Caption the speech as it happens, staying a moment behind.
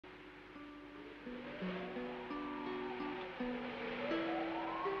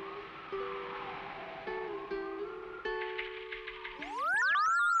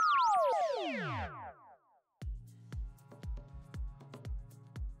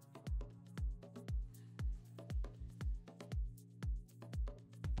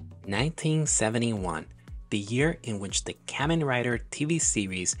1971, the year in which the Kamen Rider TV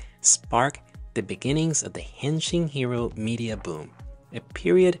series sparked the beginnings of the Henshin Hero media boom, a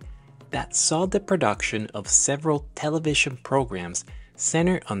period that saw the production of several television programs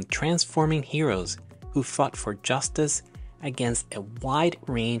centered on transforming heroes who fought for justice against a wide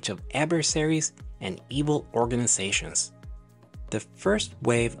range of adversaries and evil organizations. The first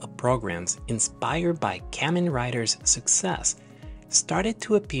wave of programs inspired by Kamen Rider's success started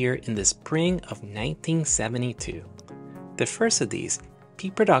to appear in the spring of 1972. The first of these,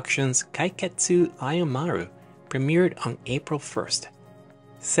 P Productions' Kaiketsu Lion-Maru, premiered on April 1st.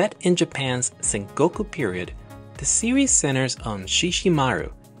 Set in Japan's Sengoku period, the series centers on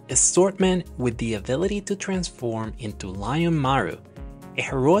Shishimaru, a swordman with the ability to transform into Lion-Maru, a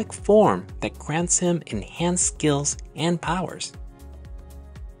heroic form that grants him enhanced skills and powers.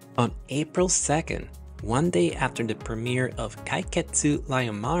 On April 2nd, one day after the premiere of Kaiketsu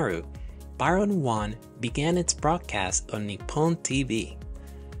Lion-Maru, Baron 1 began its broadcast on Nippon TV.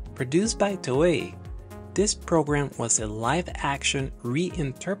 Produced by Toei, this program was a live-action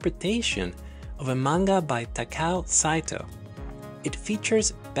reinterpretation of a manga by Takao Saito. It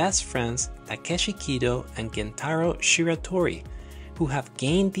features best friends Takeshi Kido and Gentaro Shiratori, who have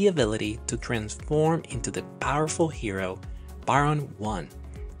gained the ability to transform into the powerful hero Baron 1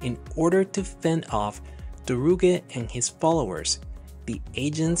 in order to fend off Toruge and his followers, the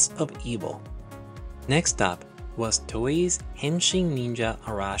Agents of Evil. Next up was Toei's Henshin Ninja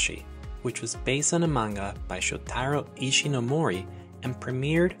Arashi, which was based on a manga by Shotaro Ishinomori and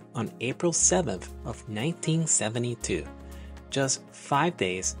premiered on April 7th of 1972, just 5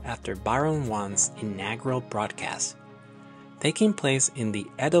 days after Baron 1's inaugural broadcast. Taking place in the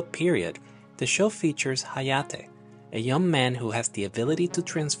Edo period, the show features Hayate, a young man who has the ability to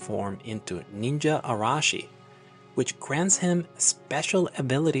transform into Ninja Arashi, which grants him special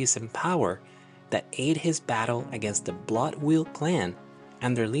abilities and power that aid his battle against the Blood Wheel clan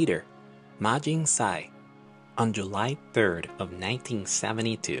and their leader, Majin Sai. On July 3rd of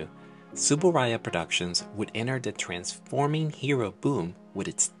 1972, Tsuburaya Productions would enter the transforming hero boom with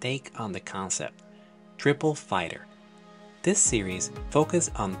its take on the concept, Triple Fighter. This series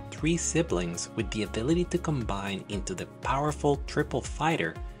focused on 3 siblings with the ability to combine into the powerful Triple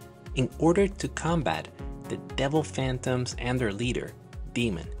Fighter in order to combat the Devil Phantoms and their leader,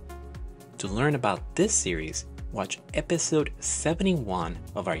 Demon. To learn about this series, watch episode 71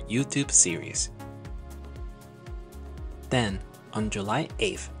 of our YouTube series. Then, on July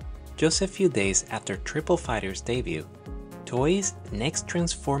 8th, just a few days after Triple Fighter's debut, Toei's next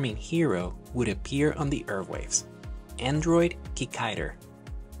transforming hero would appear on the airwaves, Android Kikaider.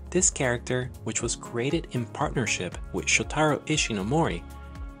 This character, which was created in partnership with Shotaro Ishinomori,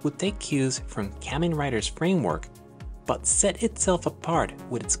 would take cues from Kamen Rider's framework, but set itself apart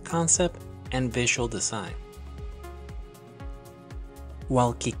with its concept and visual design.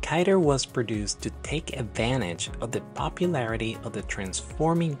 While Kikaider was produced to take advantage of the popularity of the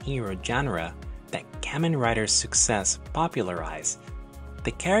transforming hero genre that Kamen Rider's success popularized,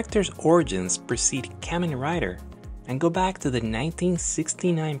 the character's origins precede Kamen Rider and go back to the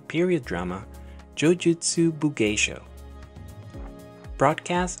 1969 period drama Jojutsu Bugeisho.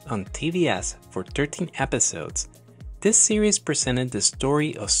 Broadcast on TVS for 13 episodes, this series presented the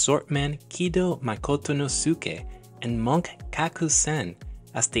story of swordman Kido Makotonosuke and monk Kaku-sen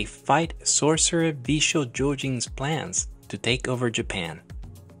as they fight sorcerer Bisho Jojin's plans to take over Japan.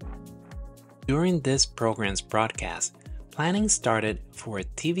 During this program's broadcast, planning started for a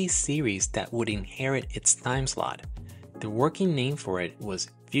TV series that would inherit its time slot. The working name for it was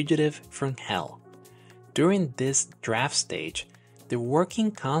Fugitive from Hell. During this draft stage, the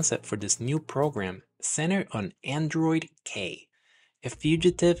working concept for this new program centered on Android K, a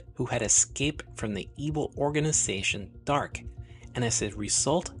fugitive who had escaped from the evil organization Dark, and as a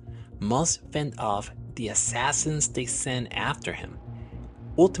result, must fend off the assassins they sent after him.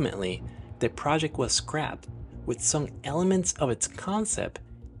 Ultimately, the project was scrapped, with some elements of its concept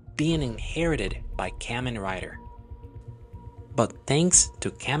being inherited by Kamen Rider. But thanks to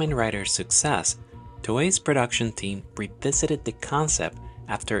Kamen Rider's success, Toei's production team revisited the concept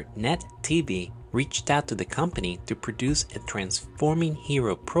after Net TV reached out to the company to produce a transforming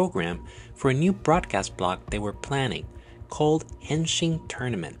hero program for a new broadcast block they were planning, called Henshin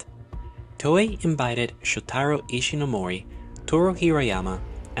Tournament. Toei invited Shotaro Ishinomori, Toru Hirayama,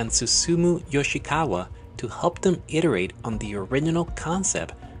 and Susumu Yoshikawa to help them iterate on the original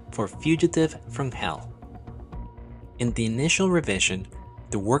concept for Fugitive from Hell. In the initial revision,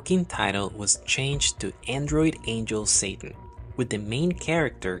 the working title was changed to Android Angel Satan, with the main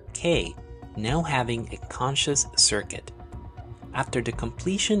character, K, now having a conscious circuit. after the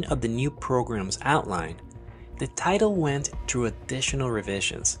completion of the new program's outline, the title went through additional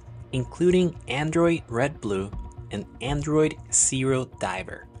revisions, including Android Red Blue and Android Zero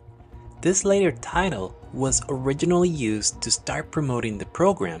Diver. This later title was originally used to start promoting the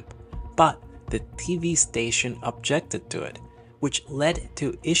program, but the TV station objected to it, which led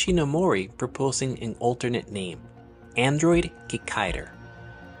to Ishinomori proposing an alternate name, Android Kikaider.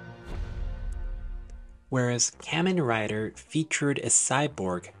 Whereas Kamen Rider featured a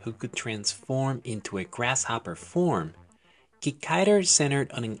cyborg who could transform into a grasshopper form, Kikaider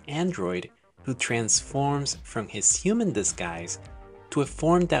centered on an android who transforms from his human disguise to a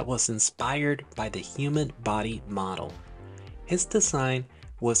form that was inspired by the human body model. His design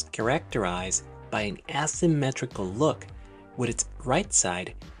was characterized by an asymmetrical look, with its right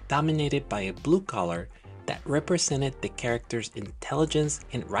side dominated by a blue color that represented the character's intelligence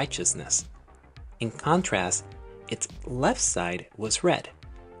and righteousness. In contrast, its left side was red,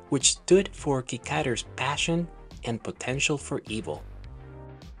 which stood for Kikaider's passion and potential for evil.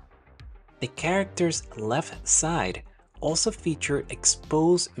 The character's left side also featured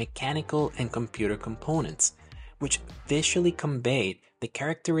exposed mechanical and computer components, which visually conveyed the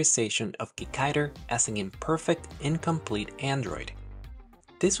characterization of Kikaider as an imperfect, incomplete android.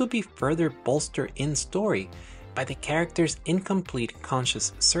 This would be further bolstered in story by the character's incomplete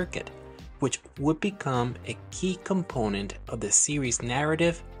conscious circuit, which would become a key component of the series'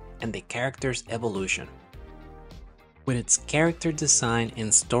 narrative and the character's evolution. With its character design and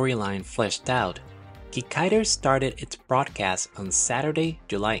storyline fleshed out, Kikaider started its broadcast on Saturday,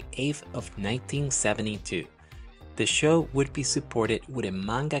 July 8th of 1972. The show would be supported with a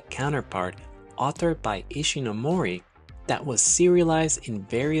manga counterpart authored by Ishinomori that was serialized in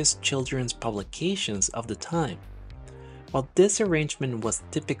various children's publications of the time. While this arrangement was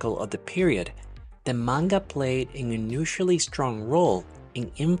typical of the period, the manga played an unusually strong role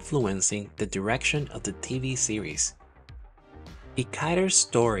in influencing the direction of the TV series. Kikaider's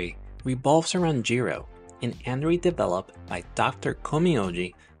story revolves around Jiro, an android developed by Dr.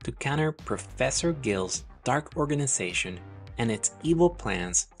 Komioji to counter Professor Gill's dark organization and its evil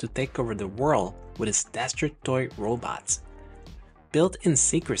plans to take over the world with its Destructoid robots. Built in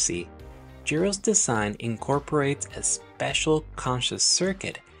secrecy, Jiro's design incorporates a special conscious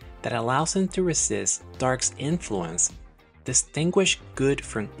circuit that allows him to resist Dark's influence, distinguish good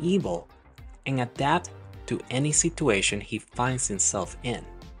from evil, and adapt to any situation he finds himself in.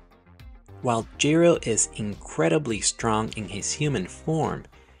 While Jiro is incredibly strong in his human form,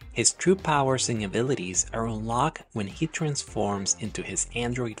 his true powers and abilities are unlocked when he transforms into his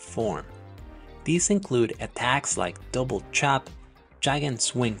android form. These include attacks like Double Chop, Giant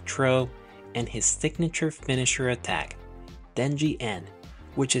Swing Throw, and his signature finisher attack, Denji N,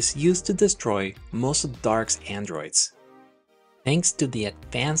 which is used to destroy most of Dark's androids. Thanks to the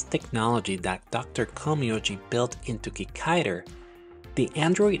advanced technology that Dr. Komioji built into Kikaider, the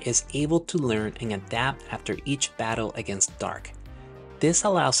android is able to learn and adapt after each battle against Dark. This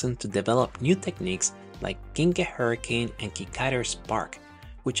allows him to develop new techniques like Ginke Hurricane and Kikaider Spark,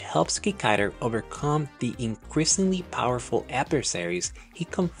 which helps Kikaider overcome the increasingly powerful adversaries he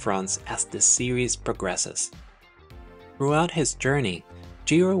confronts as the series progresses. Throughout his journey,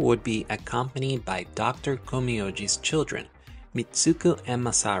 Jiro would be accompanied by Dr. Komioji's children, Mitsuko and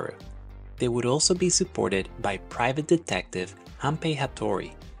Masaru. They would also be supported by private detective Hanpei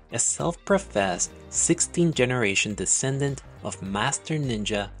Hattori, a self-professed 16th generation descendant of Master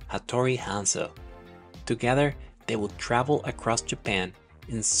Ninja Hattori Hanzo. Together, they would travel across Japan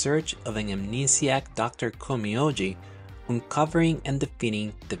in search of an amnesiac Dr. Komioji, uncovering and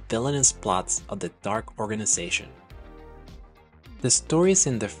defeating the villainous plots of the Dark Organization. The stories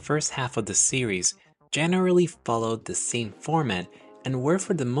in the first half of the series generally followed the same format and were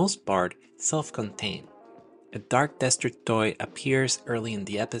for the most part self-contained. A Dark Destructoid appears early in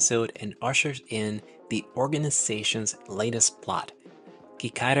the episode and ushers in the organization's latest plot.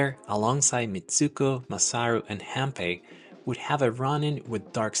 Kikaider, alongside Mitsuko, Masaru, and Hanpei, would have a run-in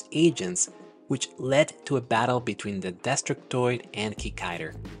with Dark's agents, which led to a battle between the Destructoid and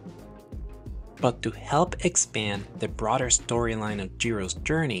Kikaider. But to help expand the broader storyline of Jiro's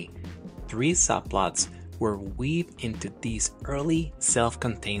journey, 3 subplots were weaved into these early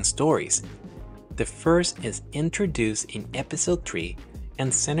self-contained stories. The first is introduced in episode 3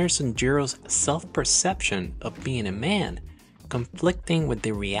 and centers on Jiro's self-perception of being a man, conflicting with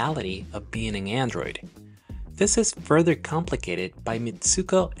the reality of being an android. This is further complicated by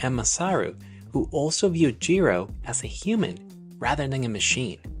Mitsuko and Masaru, who also view Jiro as a human rather than a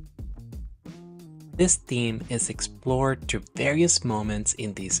machine. This theme is explored through various moments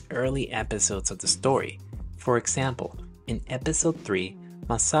in these early episodes of the story. For example, In episode 3,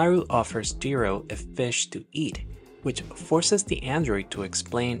 Masaru offers Jiro a fish to eat, which forces the android to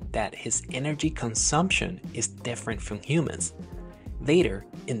explain that his energy consumption is different from humans. Later,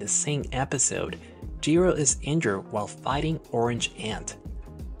 in the same episode, Jiro is injured while fighting Orange Ant.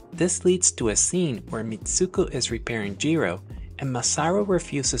 This leads to a scene where Mitsuko is repairing Jiro and Masaru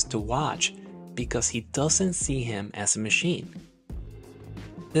refuses to watch because he doesn't see him as a machine.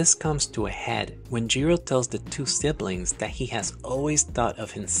 This comes to a head when Jiro tells the two siblings that he has always thought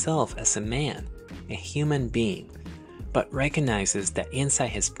of himself as a man, a human being, but recognizes that inside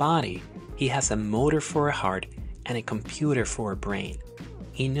his body, he has a motor for a heart and a computer for a brain.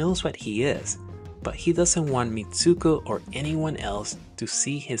 He knows what he is, but he doesn't want Mitsuko or anyone else to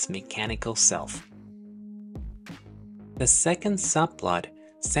see his mechanical self. The second subplot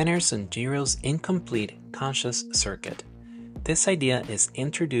centers on Jiro's incomplete conscious circuit. This idea is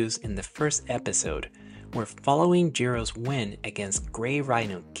introduced in the first episode, where following Jiro's win against Grey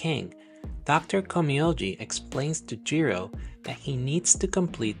Rhino King, Dr. Komioji explains to Jiro that he needs to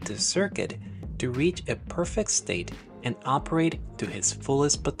complete the circuit to reach a perfect state and operate to his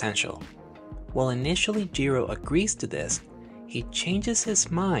fullest potential. While initially Jiro agrees to this, he changes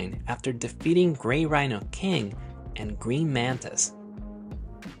his mind after defeating Grey Rhino King and Green Mantis.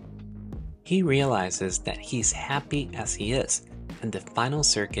 He realizes that he's happy as he is, and the final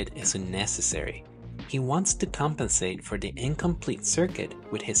circuit is unnecessary. He wants to compensate for the incomplete circuit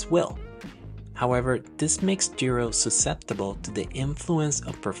with his will. However, this makes Jiro susceptible to the influence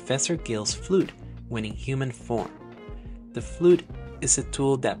of Professor Gill's flute when in human form. The flute is a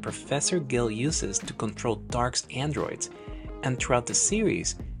tool that Professor Gill uses to control Dark's androids, and throughout the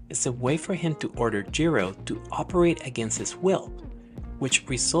series, it's a way for him to order Jiro to operate against his will, which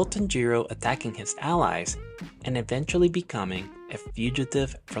results in Jiro attacking his allies and eventually becoming a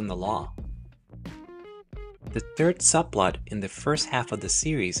fugitive from the law. The third subplot in the first half of the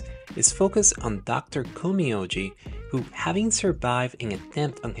series is focused on Dr. Komioji, who, having survived an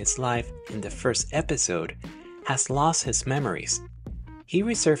attempt on his life in the first episode, has lost his memories. He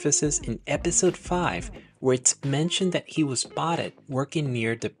resurfaces in episode 5, where it's mentioned that he was spotted working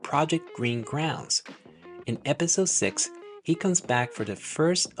near the Project Green grounds. In episode 6, he comes back for the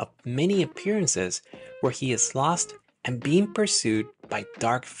first of many appearances where he is lost and being pursued by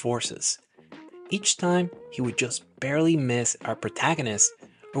dark forces. Each time, he would just barely miss our protagonist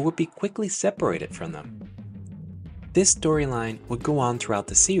or would be quickly separated from them. This storyline would go on throughout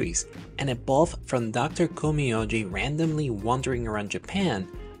the series and evolve from Dr. Komioji randomly wandering around Japan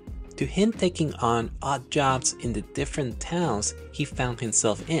to him taking on odd jobs in the different towns he found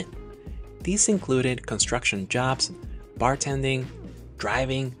himself in. These included construction jobs, bartending,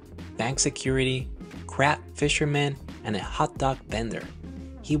 driving, bank security, crab fisherman, and a hot dog vendor.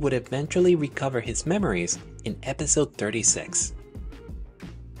 He would eventually recover his memories in episode 36.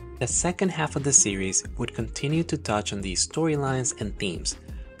 The second half of the series would continue to touch on these storylines and themes,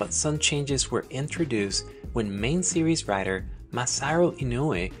 but some changes were introduced when main series writer Masaru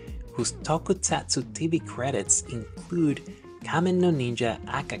Inoue, whose tokusatsu TV credits include Kamen no Ninja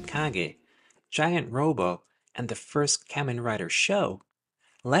Akakage, Giant Robo, and the first Kamen Rider show,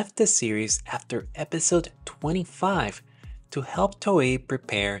 left the series after episode 25 to help Toei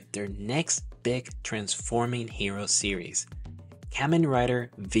prepare their next big transforming hero series, Kamen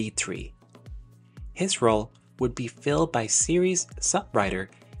Rider V3. His role would be filled by series sub-writer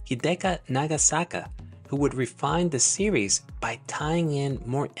Hideka Nagasaka, who would refine the series by tying in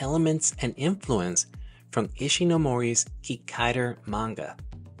more elements and influence from Ishinomori's Kikaider manga.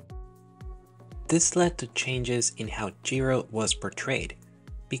 This led to changes in how Jiro was portrayed,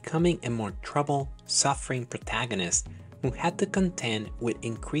 becoming a more troubled, suffering protagonist who had to contend with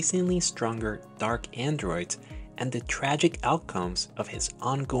increasingly stronger dark androids and the tragic outcomes of his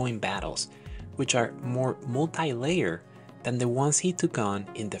ongoing battles, which are more multi-layered than the ones he took on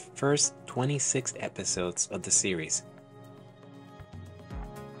in the first 26 episodes of the series.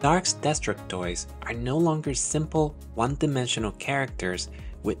 Dark's Destructoids are no longer simple, one-dimensional characters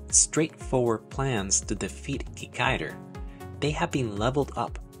with straightforward plans to defeat Kikaider. They have been leveled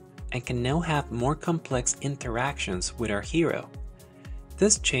up and can now have more complex interactions with our hero.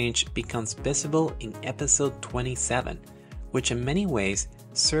 This change becomes visible in episode 27, which in many ways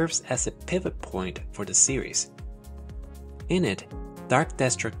serves as a pivot point for the series. In it, Dark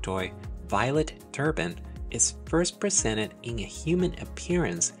Destructoid Violet Turban is first presented in a human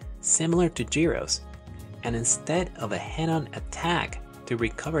appearance similar to Jiro's, and instead of a head-on attack to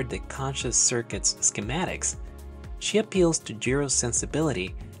recover the conscious circuit's schematics, she appeals to Jiro's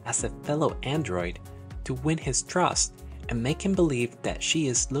sensibility as a fellow android to win his trust and make him believe that she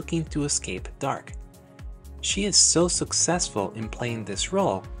is looking to escape Dark. She is so successful in playing this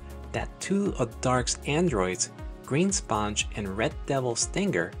role that two of Dark's androids, Green Sponge and Red Devil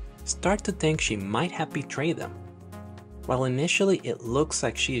Stinger, start to think she might have betrayed them. While initially it looks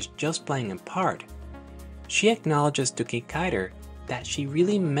like she is just playing a part, she acknowledges to Kikaider that she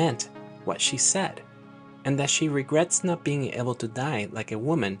really meant what she said, and that she regrets not being able to die like a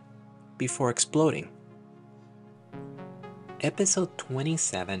woman before exploding. Episode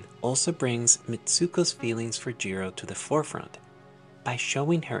 27 also brings Mitsuko's feelings for Jiro to the forefront by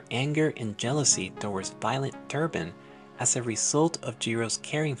showing her anger and jealousy towards Violet Turban as a result of Jiro's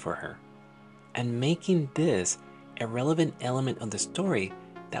caring for her, and making this a relevant element of the story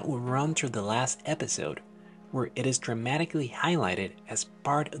that will run through the last episode, where it is dramatically highlighted as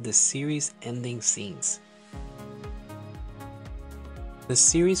part of the series' ending scenes. The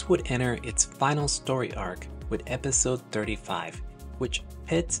series would enter its final story arc with episode 35, which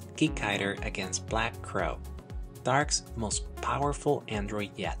pits Kikaider against Black Crow, Dark's most powerful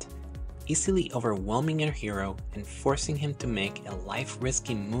android yet, easily overwhelming our hero and forcing him to make a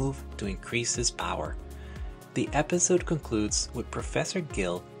life-risking move to increase his power. The episode concludes with Professor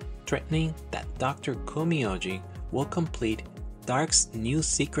Gill threatening that Dr. Komioji will complete Dark's new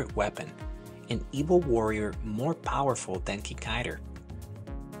secret weapon, an evil warrior more powerful than Kikaider.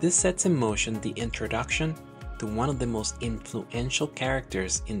 This sets in motion the introduction to one of the most influential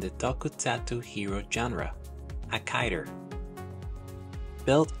characters in the tokusatsu hero genre, Kikaider.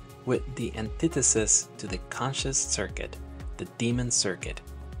 Built with the antithesis to the conscious circuit, the demon circuit,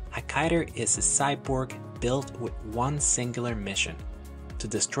 Kikaider is a cyborg built with one singular mission: to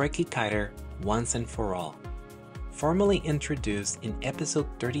destroy Kikaider once and for all. Formally introduced in episode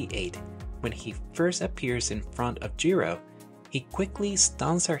 38, when he first appears in front of Jiro, he quickly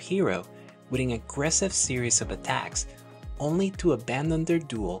stuns our hero with an aggressive series of attacks, only to abandon their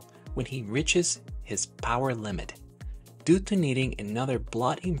duel when he reaches his power limit, due to needing another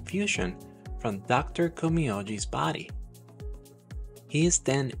blood infusion from Dr. Komioji's body. He is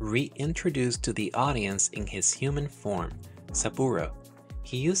then reintroduced to the audience in his human form, Saburo.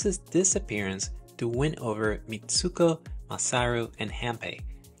 He uses this appearance to win over Mitsuko, Masaru, and Hanpei.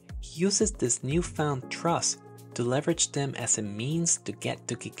 He uses this newfound trust to leverage them as a means to get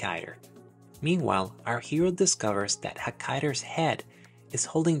to Kikaider. Meanwhile, our hero discovers that Kikaider's head is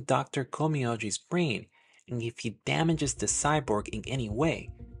holding Dr. Komioji's brain, and if he damages the cyborg in any way,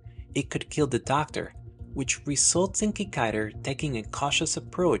 it could kill the doctor, which results in Kikaider taking a cautious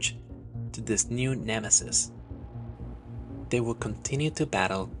approach to this new nemesis. They will continue to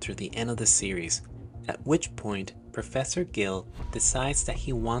battle through the end of the series, at which point Professor Gill decides that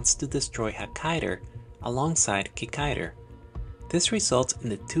he wants to destroy Kikaider alongside Kikaider. This results in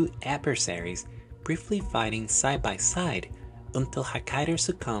the two adversaries briefly fighting side by side until Kikaider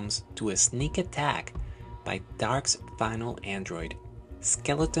succumbs to a sneak attack by Dark's final android,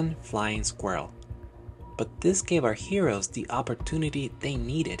 Skeleton Flying Squirrel. But this gave our heroes the opportunity they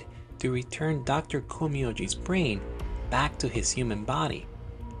needed to return Dr. Komioji's brain back to his human body,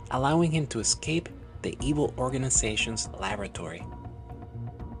 allowing him to escape the evil organization's laboratory.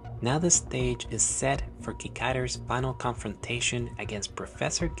 Now the stage is set for Kikaider's final confrontation against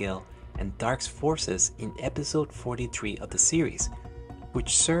Professor Gill and Dark's forces in episode 43 of the series,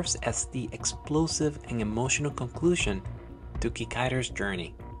 which serves as the explosive and emotional conclusion to Kikaider's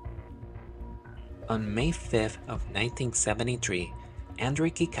journey. On May 5th of 1973,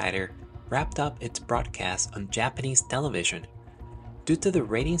 Android Kikaider wrapped up its broadcast on Japanese television. Due to the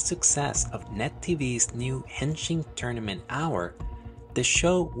rating success of NetTV's new Henshin Tournament Hour, the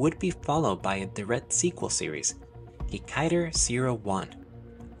show would be followed by a direct sequel series, Kikaider 01.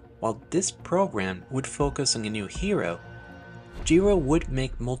 While this program would focus on a new hero, Jiro would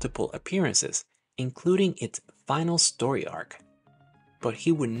make multiple appearances, including its final story arc. But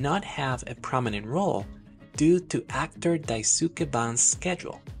he would not have a prominent role due to actor Daisuke Ban's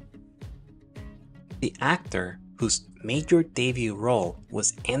schedule. The actor, whose major debut role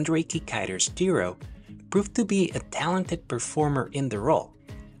was Android Kikaider's Jiro, proved to be a talented performer in the role,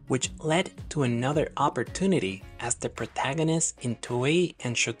 which led to another opportunity as the protagonist in Toei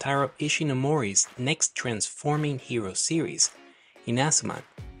and Shotaro Ishinomori's next Transforming Hero series, Inazuman,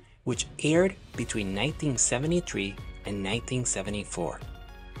 which aired between 1973 and 1974.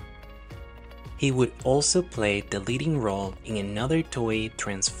 He would also play the leading role in another Toei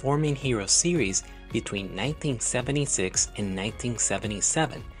Transforming Hero series between 1976 and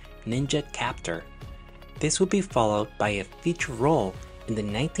 1977, Ninja Captor. This would be followed by a feature role in the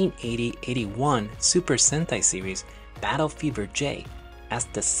 1980-81 Super Sentai series Battle Fever J as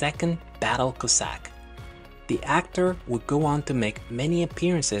the second Battle Cossack. The actor would go on to make many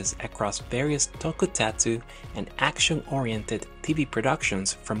appearances across various tokusatsu and action-oriented TV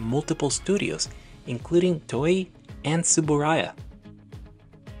productions from multiple studios, including Toei and Tsuburaya.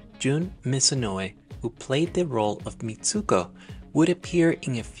 Jun Mizunoe, who played the role of Mitsuko, would appear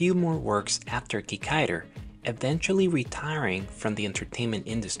in a few more works after Kikaider, eventually retiring from the entertainment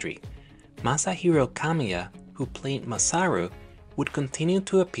industry. Masahiro Kamiya, who played Masaru, would continue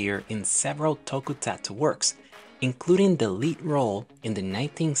to appear in several tokusatsu works, including the lead role in the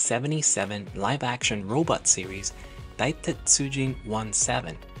 1977 live-action robot series Daitetsujin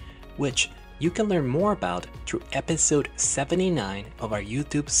 17, which you can learn more about through episode 79 of our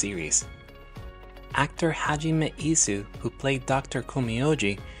YouTube series. Actor Hajime Isu, who played Dr.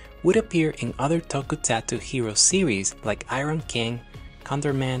 Komioji, would appear in other tokusatsu hero series like Iron King,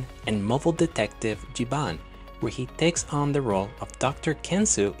 Condorman, and Mobile Detective Jiban, where he takes on the role of Dr.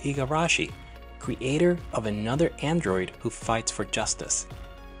 Kensu Igarashi, creator of another android who fights for justice.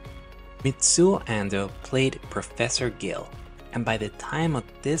 Mitsuo Ando played Professor Gill, and by the time of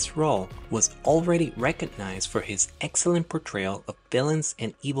this role was already recognized for his excellent portrayal of villains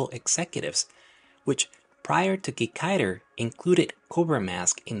and evil executives, which prior to Kikaider included Cobra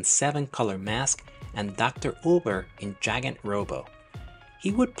Mask in 7 Color Mask and Dr. Uber in Giant Robo.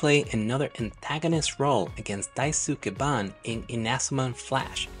 He would play another antagonist role against Daisuke Ban in Inazuma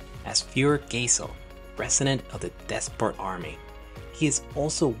Flash as Führer Geisel, president of the Despot Army. He is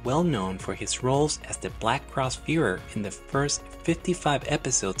also well known for his roles as the Black Cross Führer in the first 55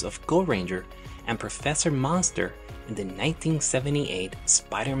 episodes of Go Ranger and Professor Monster in the 1978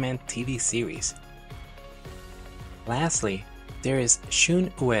 Spider-Man TV series. Lastly, there is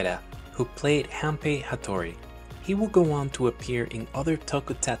Shun Ueda, who played Hanpei Hattori. He will go on to appear in other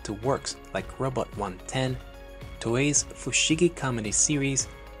tokusatsu works like Robot 110, Toei's Fushigi comedy series,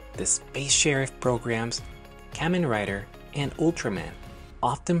 the Space Sheriff programs, Kamen Rider, and Ultraman,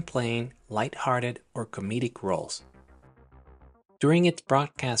 often playing light-hearted or comedic roles. During its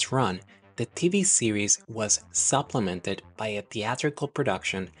broadcast run, the TV series was supplemented by a theatrical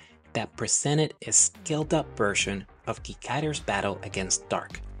production that presented a scaled-up version of Kikaider's battle against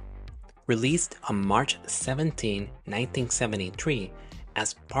Dark. Released on March 17, 1973,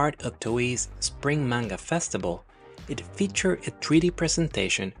 as part of Toei's Spring Manga Festival, it featured a 3D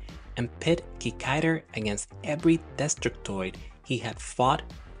presentation and pit Kikaider against every Destructoid he had fought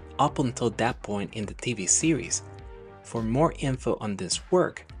up until that point in the TV series. For more info on this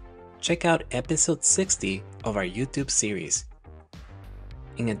work, check out episode 60 of our YouTube series.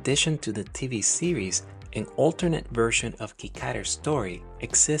 In addition to the TV series, an alternate version of Kikaider's story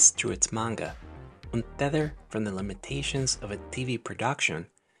exists through its manga. Untethered from the limitations of a TV production,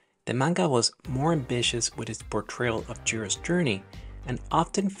 the manga was more ambitious with its portrayal of Jiro's journey and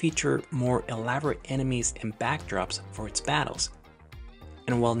often featured more elaborate enemies and backdrops for its battles.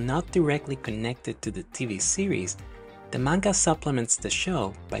 And while not directly connected to the TV series, the manga supplements the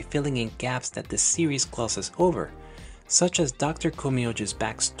show by filling in gaps that the series glosses over, such as Dr. Komioji's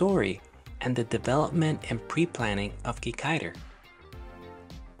backstory and the development and pre-planning of Kikaider.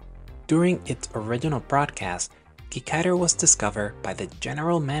 During its original broadcast, Kikaider was discovered by the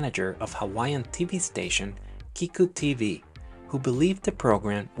general manager of Hawaiian TV station Kiku TV, who believed the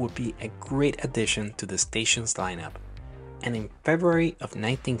program would be a great addition to the station's lineup. And in February of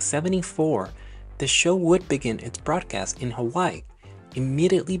 1974, the show would begin its broadcast in Hawaii,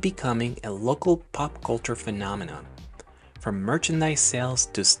 immediately becoming a local pop culture phenomenon. From merchandise sales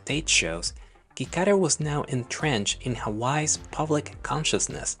to stage shows, Kikaider was now entrenched in Hawaii's public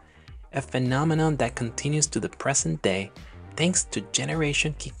consciousness, a phenomenon that continues to the present day thanks to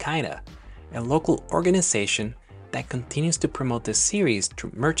Generation Kikaida, a local organization that continues to promote the series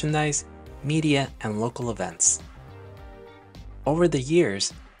through merchandise, media, and local events. Over the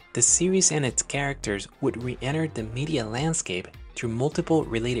years, the series and its characters would re-enter the media landscape through multiple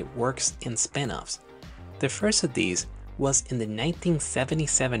related works and spin-offs. The first of these was in the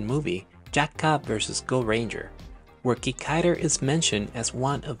 1977 movie Jakka vs. Go Ranger, where Kikaider is mentioned as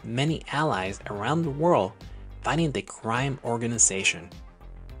one of many allies around the world fighting the crime organization.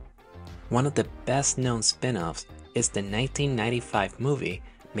 One of the best-known spin-offs is the 1995 movie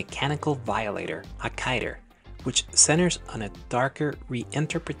Mechanical Violator Hakaider, which centers on a darker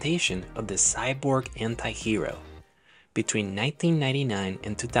reinterpretation of the cyborg anti-hero. Between 1999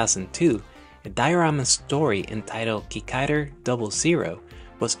 and 2002, a diorama story entitled Kikaider 00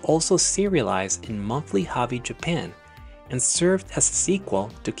 was also serialized in Monthly Hobby Japan and served as a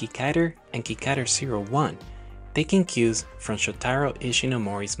sequel to Kikaider and Kikaider 01, taking cues from Shotaro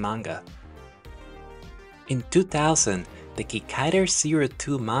Ishinomori's manga. In 2000, the Kikaider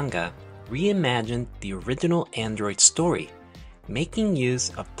 02 manga reimagined the original Android story, making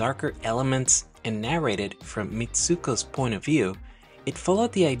use of darker elements and narrated from Mitsuko's point of view. It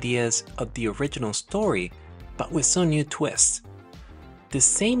followed the ideas of the original story, but with some new twists. The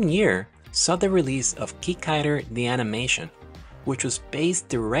same year saw the release of Kikaider the animation, which was based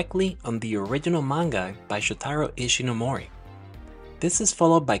directly on the original manga by Shotaro Ishinomori. This is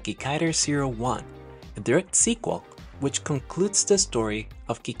followed by Kikaider 01, a direct sequel which concludes the story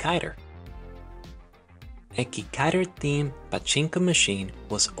of Kikaider. A Kikaider-themed pachinko machine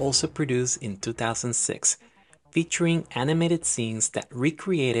was also produced in 2006, featuring animated scenes that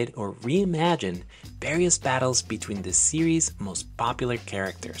recreated or reimagined various battles between the series' most popular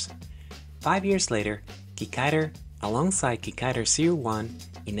characters. 5 years later, Kikaider, alongside Kikaider 01,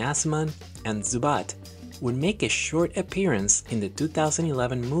 Inazuman, and Zubat, would make a short appearance in the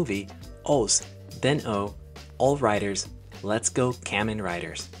 2011 movie O's, Then O, All Riders, Let's Go Kamen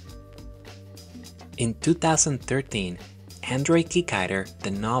Riders. In 2013, Android Kikaider,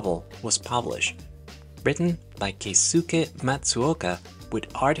 the novel, was published. Written by Keisuke Matsuoka with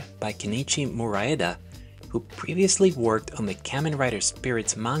art by Kenichi Muraeda, who previously worked on the Kamen Rider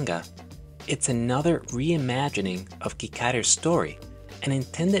Spirits manga, it's another reimagining of Kikaider's story and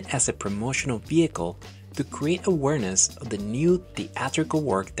intended as a promotional vehicle to create awareness of the new theatrical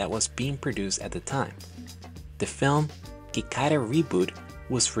work that was being produced at the time. The film Kikaider Reboot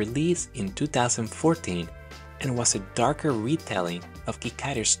was released in 2014 and was a darker retelling of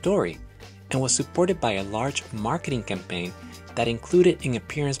Kikaider's story and was supported by a large marketing campaign that included an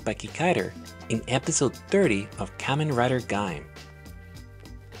appearance by Kikaider in episode 30 of Kamen Rider Gaim.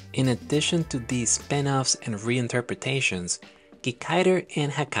 In addition to these spin-offs and reinterpretations, Kikaider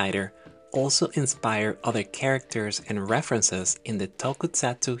and Hakaider also inspire other characters and references in the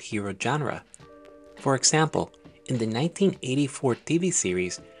tokusatsu hero genre. For example, in the 1984 TV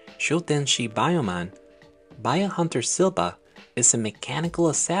series Shoutenshi Bioman, Biohunter Silva is a mechanical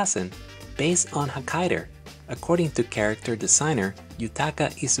assassin based on Hakaider, according to character designer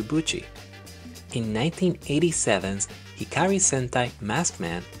Yutaka Isubuchi. In 1987's Hikari Sentai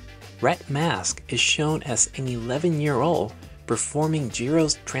Maskman, Red Mask is shown as an 11-year-old performing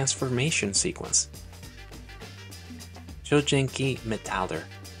Jiro's transformation sequence. Shougenki Metalder,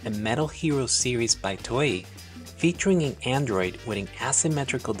 a Metal Hero series by Toei, featuring an android with an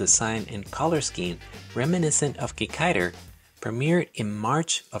asymmetrical design and color scheme reminiscent of Kikaider, premiered in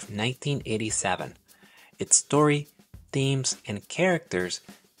March of 1987. Its story, themes, and characters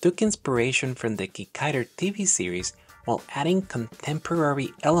took inspiration from the Kikaider TV series while adding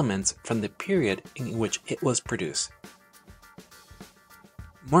contemporary elements from the period in which it was produced.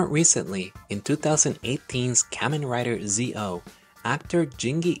 More recently, in 2018's Kamen Rider Z-O, actor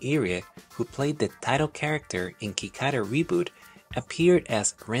Jingi Irie, who played the title character in Kikaider Reboot, appeared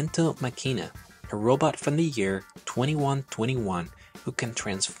as Rento Makina, a robot from the year 2121 who can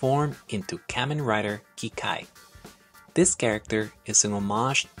transform into Kamen Rider Kikai. This character is an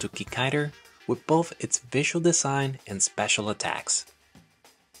homage to Kikaider with both its visual design and special attacks.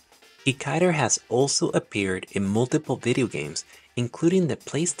 Kikaider has also appeared in multiple video games, including the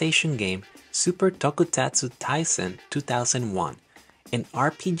PlayStation game Super Tokusatsu Taisen 2001, an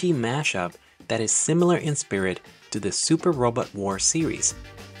RPG mashup that is similar in spirit to the Super Robot War series.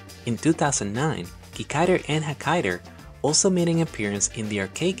 In 2009, Kikaider and Hakaider also made an appearance in the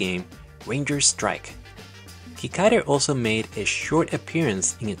arcade game Ranger Strike. Kikaider also made a short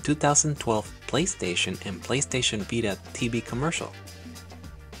appearance in a 2012 PlayStation and PlayStation Vita TV commercial.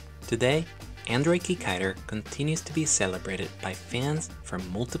 Today, Android Kikaider continues to be celebrated by fans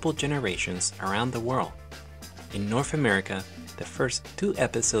from multiple generations around the world. In North America, the first 2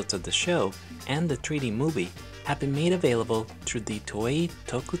 episodes of the show and the 3D movie have been made available through the Toei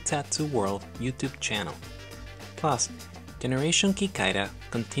Tokusatsu World YouTube channel. Plus, Generation Kikaider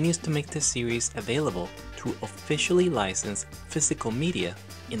continues to make the series available through officially licensed physical media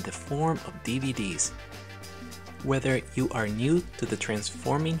in the form of DVDs. Whether you are new to the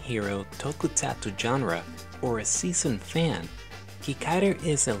transforming hero tokusatsu genre or a seasoned fan, Kikaider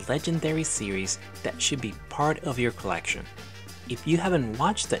is a legendary series that should be part of your collection. If you haven't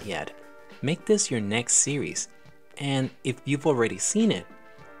watched it yet, make this your next series, and if you've already seen it,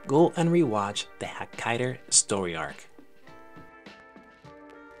 go and rewatch the Hakaider story arc.